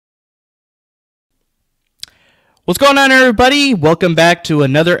What's going on, everybody? Welcome back to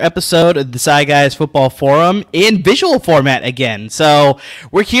another episode of the Sci Guys Football Forum in visual format again. So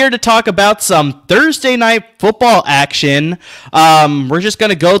we're here to talk about some Thursday night football action. We're just going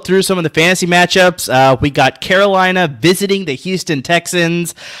to go through some of the fantasy matchups. We got Carolina visiting the Houston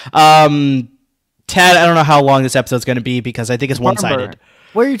Texans. Tad, I don't know how long this episode's going to be because I think it's one-sided.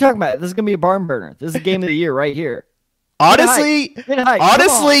 What are you talking about? This is going to be a barn burner. This is the game of the year right here. Honestly,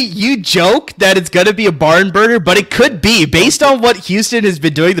 you joke that it's going to be a barn burner, but it could be. Based on what Houston has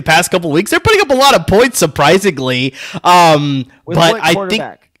been doing the past couple of weeks, they're putting up a lot of points, surprisingly.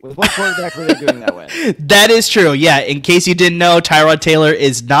 With what quarterback were they doing that with? That is true, yeah. In case you didn't know, Tyrod Taylor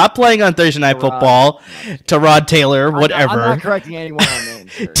is not playing on Thursday Night Football. Tyrod Taylor, whatever. I'm not correcting anyone on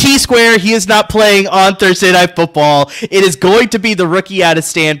names. T-Square, he is not playing on Thursday Night Football. It is going to be the rookie out of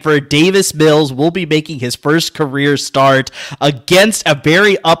Stanford, Davis Mills, will be making his first career start against a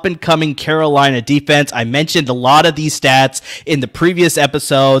very up-and-coming Carolina defense. I mentioned a lot of these stats in the previous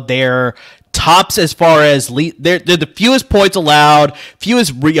episode. They're tops as far as they're the fewest points allowed,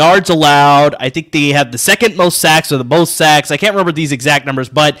 fewest yards allowed. I think they have the second most sacks or the most sacks. I can't remember these exact numbers,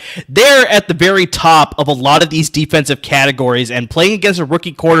 but they're at the very top of a lot of these defensive categories, and playing against a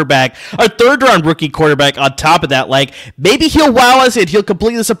rookie quarterback, a third-round rookie quarterback on top of that, like, maybe he'll wow us and he'll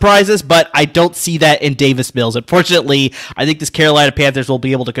completely surprise us, but I don't see that in Davis Mills. Unfortunately, I think this Carolina Panthers will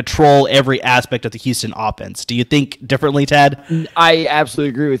be able to control every aspect of the Houston offense. Do you think differently, Tad? I absolutely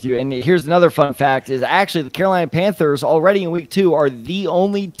agree with you, and here's another fun fact is actually the Carolina Panthers already in week 2 are the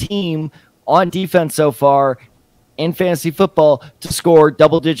only team on defense so far in fantasy football to score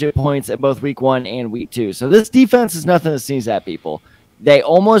double-digit points in both week 1 and week 2. So this defense is nothing to sneeze at, people. They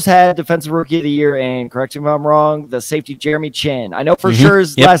almost had Defensive Rookie of the Year, and correct me if I'm wrong, the safety Jeremy Chin. I know for sure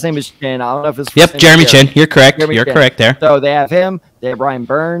his last name is Chin. I don't know if his first name Jeremy is Chin. You're correct. Jeremy Chin. Correct there. So they have him. They have Brian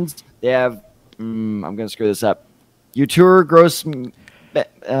Burns. They have I'm going to screw this up. Utur Gross.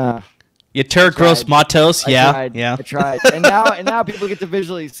 Yetur Gross Matos, I tried. And now people get to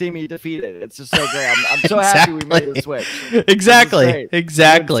visually see me defeated. It's just so great. I'm so happy we made the switch. Exactly.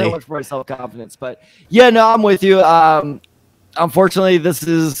 So much more self-confidence. But yeah, no, I'm with you. Unfortunately, this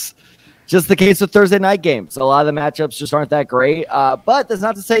is just the case with Thursday night games. A lot of the matchups just aren't that great. But that's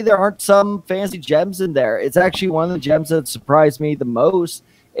not to say there aren't some fantasy gems in there. It's actually one of the gems that surprised me the most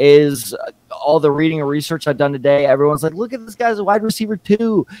is all the reading and research I've done today. Everyone's like, look at this guy as a wide receiver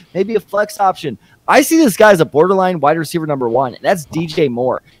 2, maybe a flex option. I see this guy as a borderline wide receiver number 1, and that's DJ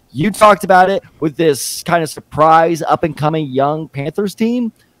Moore. You talked about it with this kind of surprise up-and-coming young Panthers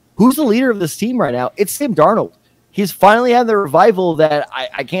team. Who's the leader of this team right now? It's Sam Darnold. He's finally had the revival that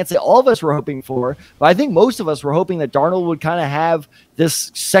I can't say all of us were hoping for, but I think most of us were hoping that Darnold would kind of have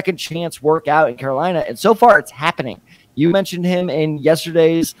this second chance work out in Carolina, and so far it's happening. You mentioned him in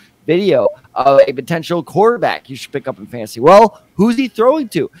yesterday's video, a potential quarterback you should pick up in fantasy. Well, who's he throwing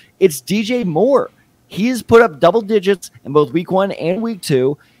to? It's DJ Moore. He has put up double digits in both week 1 and week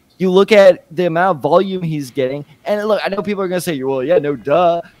 2. You look at the amount of volume he's getting, and look, I know people are going to say, well, yeah, no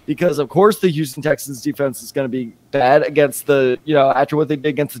duh, because of course the Houston Texans defense is going to be bad against after what they did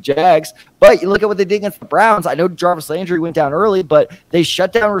against the Jags. But you look at what they did against the Browns. I know Jarvis Landry went down early, but they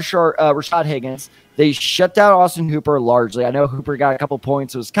shut down Rashad Higgins. They shut down Austin Hooper largely. I know Hooper got a couple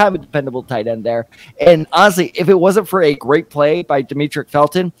points. It was kind of a dependable tight end there. And honestly, if it wasn't for a great play by Demetric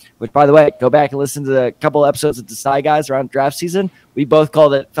Felton, which, by the way, go back and listen to a couple episodes of the Sci Guys around draft season, we both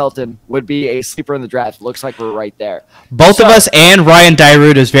called it Felton would be a sleeper in the draft. Looks like we're right there. Both of us, and Ryan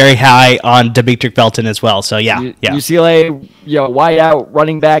Dyrud is very high on Demetric Felton as well. So, yeah. UCLA, wide out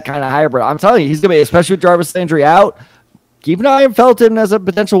running back kind of hybrid. I'm telling you, he's going to be, especially with Jarvis Landry out, keep an eye on Felton as a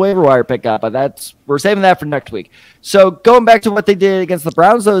potential waiver wire pickup, but we're saving that for next week. So going back to what they did against the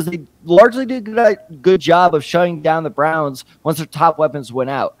Browns, though, is they largely did a good job of shutting down the Browns once their top weapons went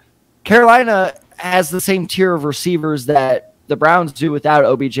out. Carolina has the same tier of receivers that the Browns do without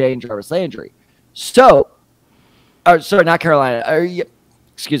OBJ and Jarvis Landry. Sorry, not Carolina.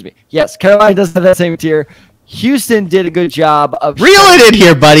 Excuse me. Yes, Carolina does have that same tier. Houston did a good job of reel it in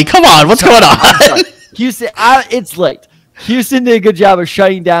here, buddy. Come on, what's going on? Houston, it's late. Houston did a good job of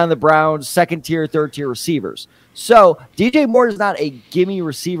shutting down the Browns' second-tier, third-tier receivers. So DJ Moore is not a gimme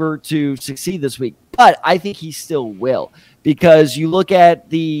receiver to succeed this week, but I think he still will, because you look at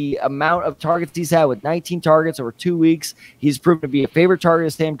the amount of targets he's had with 19 targets over 2 weeks. He's proven to be a favorite target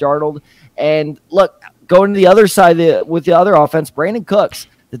of Sam Darnold. And look, going to the other side with the other offense, Brandon Cooks.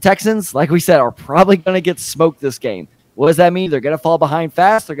 The Texans, like we said, are probably going to get smoked this game. What does that mean? They're going to fall behind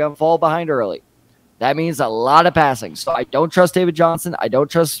fast. They're going to fall behind early. That means a lot of passing. So I don't trust David Johnson. I don't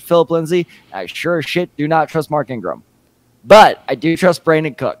trust Phillip Lindsay. I sure as shit do not trust Mark Ingram. But I do trust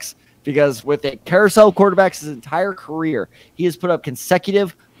Brandon Cooks. because with a carousel quarterbacks his entire career, he has put up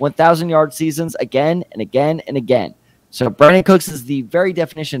consecutive 1,000-yard seasons again and again and again. So Brandon Cooks is the very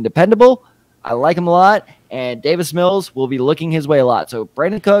definition of dependable. I like him a lot, and Davis Mills will be looking his way a lot. So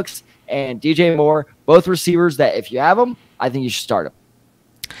Brandon Cooks and DJ Moore, both receivers that if you have them, I think you should start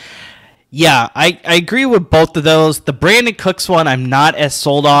them. Yeah, I agree with both of those. The Brandon Cooks one, I'm not as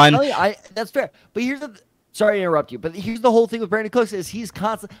sold on. That's fair. But here's the sorry to interrupt you, but here's the whole thing with Brandon Cooks is he's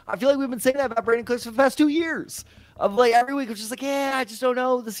constant. I feel like we've been saying that about Brandon Cooks for the past 2 years. Of like every week, it's just like, yeah, I just don't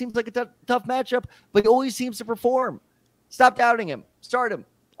know. This seems like a tough matchup, but he always seems to perform. Stop doubting him. Start him.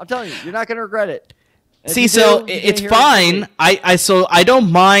 I'm telling you, you're not going to regret it. See, so it's fine. I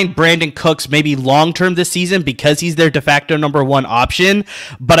don't mind Brandon Cooks maybe long term this season because he's their de facto number one option,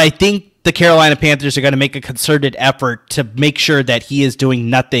 but I think the Carolina Panthers are going to make a concerted effort to make sure that he is doing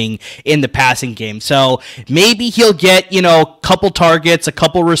nothing in the passing game. So maybe he'll get, a couple targets, a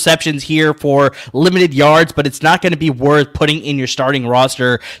couple receptions here for limited yards, but it's not going to be worth putting in your starting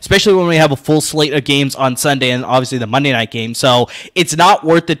roster, especially when we have a full slate of games on Sunday and obviously the Monday night game. So it's not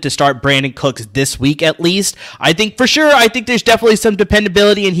worth it to start Brandon Cooks this week at least. I think there's definitely some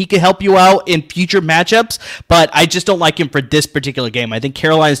dependability and he can help you out in future matchups, but I just don't like him for this particular game. I think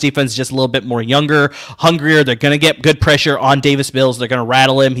Carolina's defense is just a little bit more younger, hungrier. They're going to get good pressure on Davis Mills. They're going to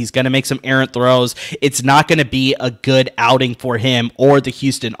rattle him. He's going to make some errant throws. It's not going to be a good outing for him or the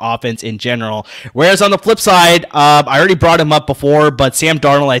Houston offense in general. Whereas on the flip side, I already brought him up before, but Sam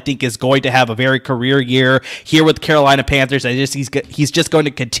Darnold, I think, is going to have a very career year here with Carolina Panthers. He's just going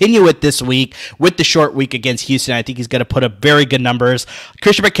to continue it this week with the short week against Houston. I think he's going to put up very good numbers.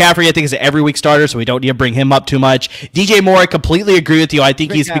 Christian McCaffrey, I think, is an every week starter, so we don't need to bring him up too much. DJ Moore, I completely agree with you. I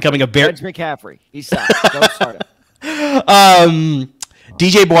think he's becoming a very McCaffrey. He's sucks. Don't start him.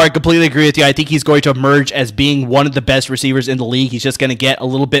 DJ Moore, I completely agree with you. I think he's going to emerge as being one of the best receivers in the league. He's just going to get a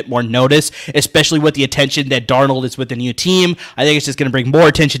little bit more notice, especially with the attention that Darnold is with the new team. I think it's just going to bring more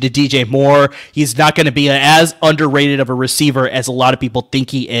attention to DJ Moore. He's not going to be as underrated of a receiver as a lot of people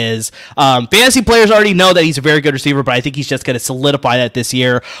think he is. Fantasy players already know that he's a very good receiver, but I think he's just going to solidify that this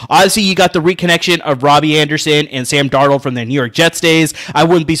year. Obviously, you got the reconnection of Robbie Anderson and Sam Darnold from their New York Jets days. I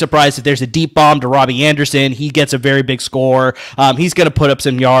wouldn't be surprised if there's a deep bomb to Robbie Anderson. He gets a very big score. He's going to put up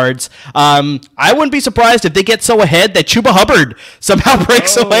some yards. I wouldn't be surprised if they get so ahead that Chuba Hubbard somehow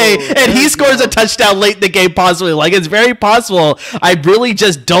breaks away and he scores a touchdown late in the game possibly. Like, it's very possible. I really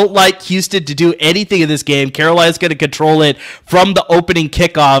just don't like Houston to do anything in this game. Carolina's going to control it from the opening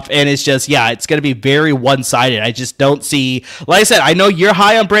kickoff, and it's just, it's going to be very one-sided. I just don't see, like I said, I know you're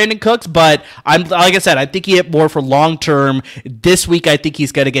high on Brandon Cooks, but like I said, I think he hit more for long-term. This week, I think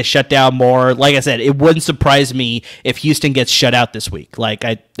he's going to get shut down more. Like I said, it wouldn't surprise me if Houston gets shut out this week. Like,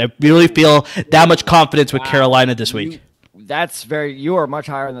 I really feel that much confidence with Carolina this week. You are much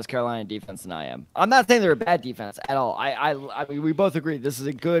higher in this Carolina defense than I am. I'm not saying they're a bad defense at all. I mean, we both agree this is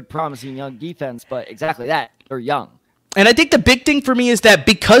a good, promising young defense, but exactly that, they're young. And I think the big thing for me is that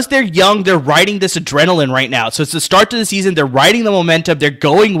because they're young, they're riding this adrenaline right now. So it's the start to the season. They're riding the momentum. They're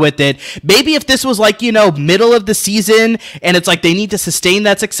going with it. Maybe if this was like, middle of the season and it's like they need to sustain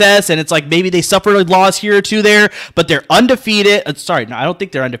that success and it's like maybe they suffered a loss here or two there, but they're undefeated. I don't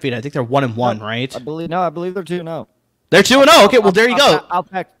think they're undefeated. I think they're 1-1, right? I believe they're 2-0. They're 2-0. Okay, well, there you go. I'll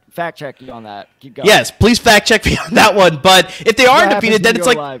fact check you on that. Keep going. Yes, please fact check me on that one. But if they are undefeated, then it's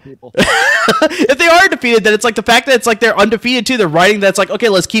like live, if they are undefeated, then it's like the fact that it's like they're undefeated too. They're riding that's like, okay,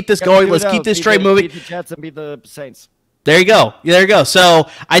 let's keep this going. Let's keep this train moving. Beat the Jets and beat the Saints. There you go. So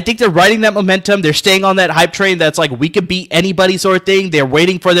I think they're riding that momentum. They're staying on that hype train that's like we could beat anybody sort of thing. They're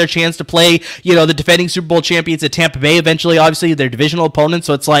waiting for their chance to play, the defending Super Bowl champions at Tampa Bay eventually, obviously their divisional opponents.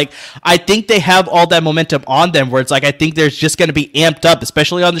 So it's like I think they have all that momentum on them where it's like I think there's just going to be amped up,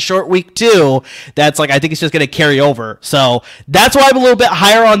 especially on the short week too. That's like I think it's just going to carry over. So that's why I'm a little bit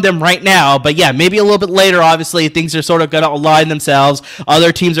higher on them right now. But yeah, maybe a little bit later, obviously things are sort of going to align themselves.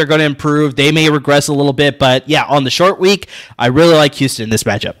 Other teams are going to improve. They may regress a little bit, but yeah, on the short week, I really like Houston in this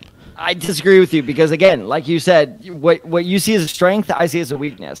matchup. I disagree with you because, again, like you said, what you see as a strength, I see as a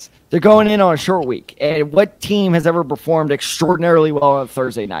weakness. They're going in on a short week. And what team has ever performed extraordinarily well on a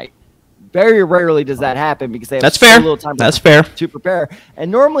Thursday night? Very rarely does that happen because they have so little time to prepare. And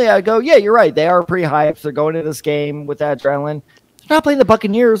normally I go, yeah, you're right. They are pretty hyped. They're going into this game with that adrenaline. They're not playing the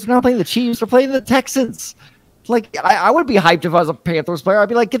Buccaneers. They're not playing the Chiefs. They're playing the Texans. Like, I would be hyped if I was a Panthers player. I'd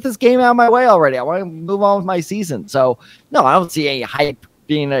be like, get this game out of my way already. I want to move on with my season. So, no, I don't see any hype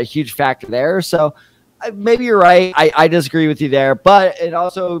being a huge factor there. So, maybe you're right. I disagree with you there. But, and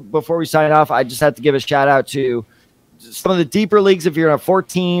also, before we sign off, I just have to give a shout-out to some of the deeper leagues. If you're in a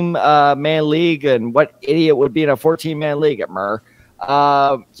 14-man league, and what idiot would be in a 14-man league at Murr.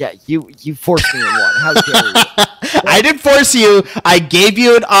 Yeah, you forced me in one. How dare you? I didn't force you. I gave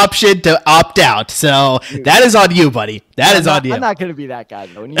you an option to opt out. So that is on you, buddy. That is on you. I'm not going to be that guy,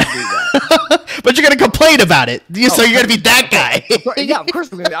 though. And you do that. But you're going to complain about it. So you're going to be that guy. Yeah, of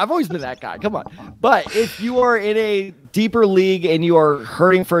course. I've always been that guy. Come on. But if you are in a deeper league and you are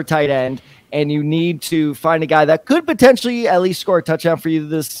hurting for a tight end and you need to find a guy that could potentially at least score a touchdown for you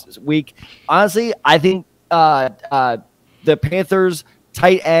this week, honestly, I think the Panthers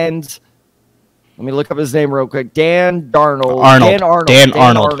tight end. Let me look up his name real quick. Dan Darnold. Dan Arnold.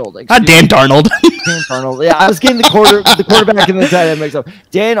 Not Dan Darnold. Dan Darnold. Yeah, I was getting the quarterback and the tight end mixed up.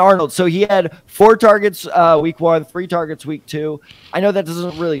 Dan Arnold. So he had 4 targets week 1, 3 targets week 2. I know that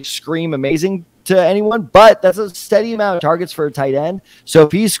doesn't really scream amazing to anyone, but that's a steady amount of targets for a tight end. So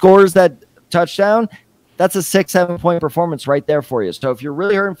if he scores that touchdown, that's a 6-7 point performance right there for you. So if you're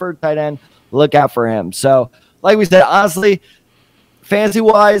really hurting for a tight end, look out for him. So like we said, honestly,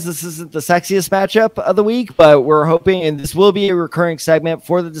 fantasy-wise, this isn't the sexiest matchup of the week, but we're hoping, and this will be a recurring segment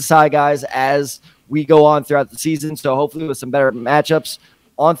for the Decide guys as we go on throughout the season. So hopefully with some better matchups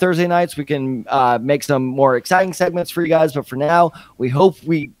on Thursday nights, we can make some more exciting segments for you guys. But for now, we hope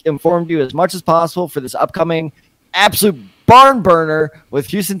we informed you as much as possible for this upcoming absolute barn burner with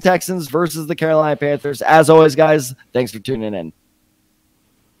Houston Texans versus the Carolina Panthers. As always, guys, thanks for tuning in.